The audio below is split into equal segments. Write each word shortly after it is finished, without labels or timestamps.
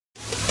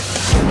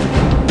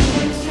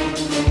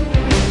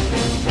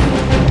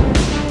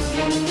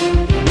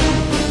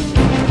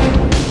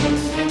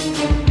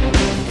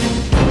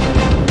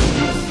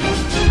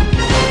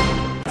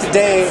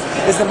today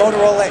is the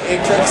Motorola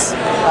Atrix.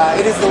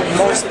 It is the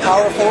world's most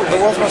powerful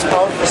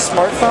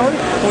smartphone.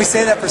 And we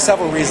say that for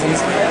several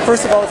reasons.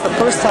 First of all, it's the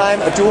first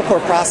time a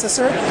dual-core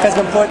processor has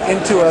been put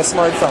into a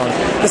smartphone.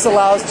 This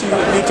allows you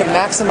to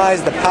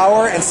maximize the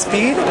power and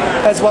speed,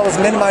 as well as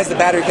minimize the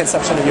battery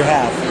consumption that you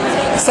have.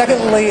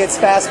 Secondly, it's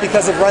fast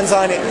because it runs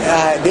on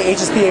the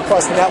HSPA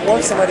Plus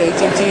network, similar to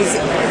AT&T's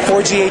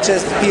 4G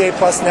HSPA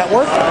Plus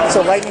network,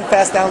 so lightning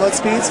fast download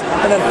speeds.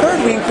 And then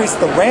third, we increase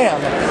the RAM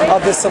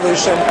of this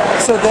solution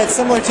so that,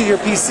 similar to your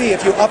PC,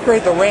 if you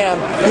upgrade the RAM,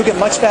 you'll get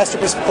much faster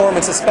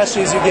performance,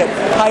 especially as you get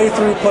higher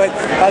throughput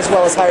as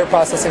well as higher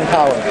processing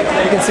power.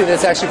 You can see that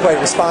it's actually quite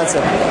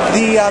responsive.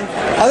 The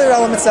other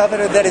elements of it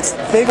are that it's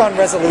big on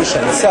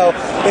resolution. So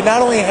it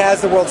not only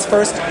has the world's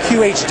first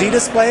QHD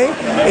display,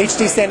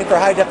 HD standing for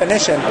high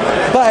definition,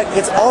 but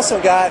it's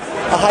also got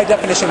a high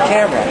definition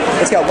camera.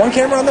 It's got one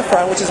camera on the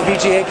front, which is a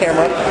VGA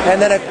camera,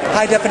 and then a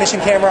high definition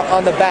camera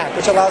on the back,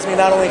 which allows me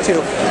not only to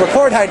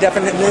record high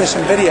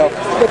definition video,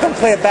 but then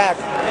play it back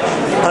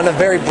on a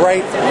very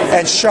bright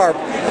and sharp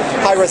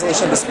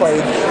high-resolution display,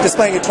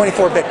 displaying a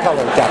 24-bit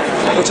color depth,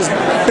 which is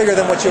bigger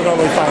than what you'll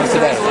normally find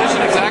today.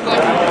 Resolution exactly?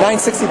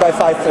 960 by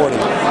 540.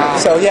 Wow.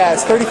 So yeah,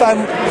 it's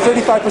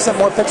 35%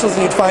 more pixels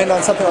than you'd find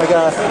on something like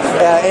a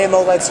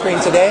AMOLED screen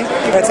today.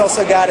 And it's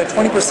also got a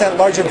 20%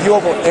 larger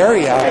viewable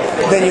area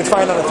than you'd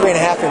find on a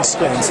 3.5-inch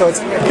screen. So it's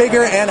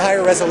bigger and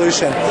higher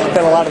resolution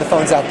than a lot of the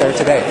phones out there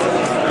today.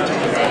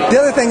 The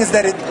other thing is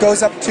that it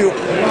goes up to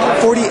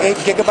 48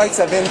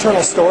 gigabytes of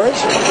internal storage.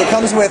 It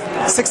comes with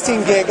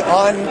 16 gig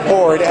on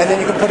board, and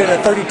then you can put in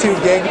a 32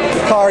 gig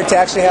card to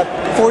actually have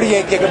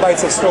 48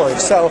 gigabytes of storage.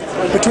 So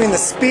between the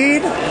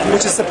speed,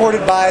 which is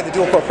supported by the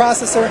dual-core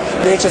processor,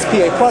 the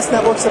HSPA Plus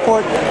network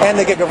support, and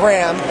the gig of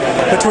RAM,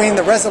 between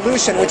the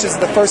resolution, which is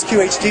the first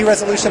QHD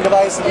resolution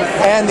device,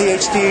 and the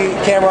HD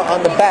camera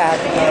on the back,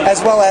 as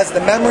well as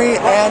the memory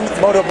and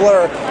Moto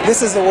Blur,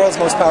 this is the world's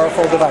most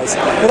powerful device.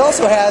 It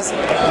also has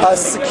a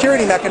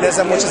security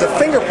mechanism, which is a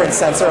fingerprint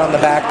sensor on the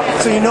back,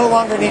 so you no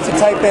longer need to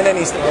type in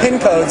any PIN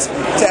codes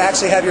to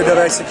actually have your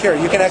device secure.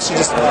 You can actually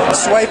just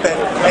swipe it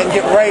and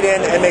get right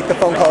in and make the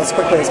phone call as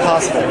quickly as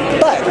possible.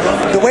 But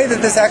the way that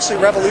this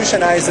actually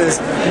revolutionizes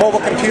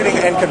mobile computing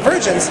and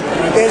convergence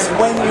is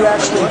when you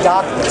actually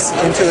dock this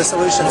into a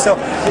solution. So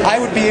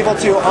I would be able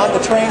to, on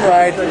the train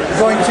ride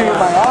going to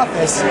my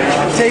office,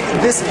 take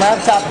this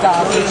laptop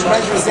dock, which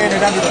measures in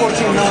at under 14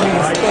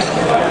 millimeters thick.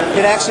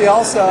 It actually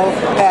also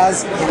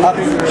has a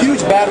huge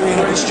battery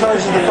which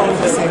charges the phone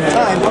at the same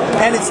time,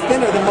 and it's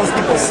thinner than most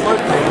people's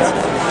smartphones.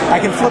 I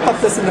can flip up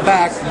this in the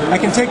back, I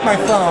can take my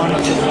phone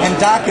and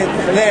dock it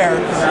there,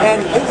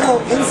 and it will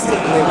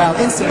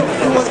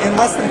in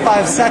less than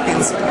 5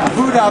 seconds,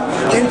 boot up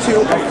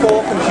into a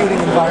full computing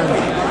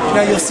environment.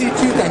 Now you'll see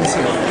two things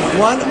here.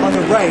 One, on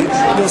the right,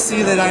 you'll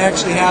see that I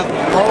actually have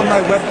all of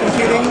my web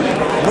computing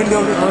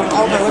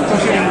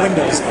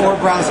windows or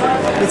browser.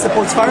 It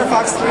supports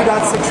Firefox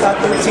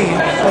 3.6.13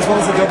 as well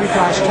as Adobe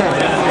Flash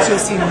 10. So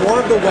you'll see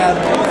more of the web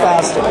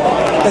faster.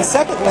 Then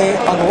secondly,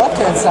 on the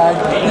left-hand side,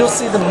 you'll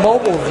see the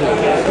mobile view,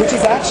 which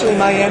is actually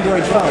my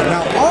Android phone.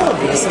 Now all of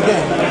this,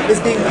 again, is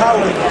being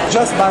powered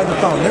just by the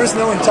phone. There's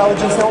no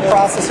intelligence, no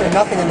processor,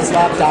 nothing in this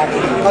laptop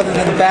other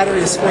than a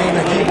battery, a screen,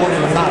 a keyboard,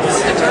 and a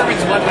mouse. It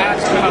determines what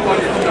apps come up on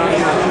your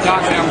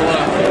dock down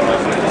below.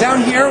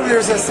 Down here,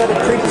 there's a set of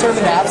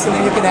predetermined apps, and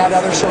then you can add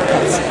other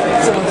shortcuts,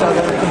 similar to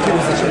other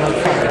computers that you might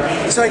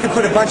find. So I can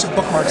put a bunch of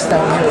bookmarks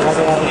down here and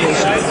other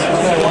applications.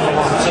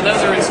 So those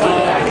are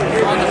installed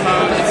on the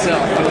phone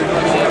itself.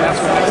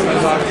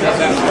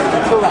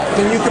 Correct.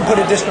 And you can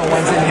put additional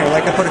ones in here,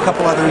 like I put a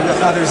couple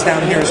others down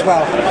here as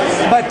well.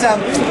 But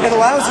it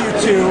allows you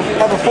to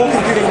have a full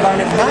computing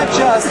environment, not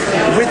just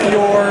with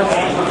your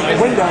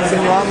Windows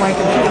and your online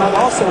computer, but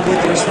also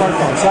with your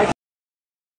smartphone. So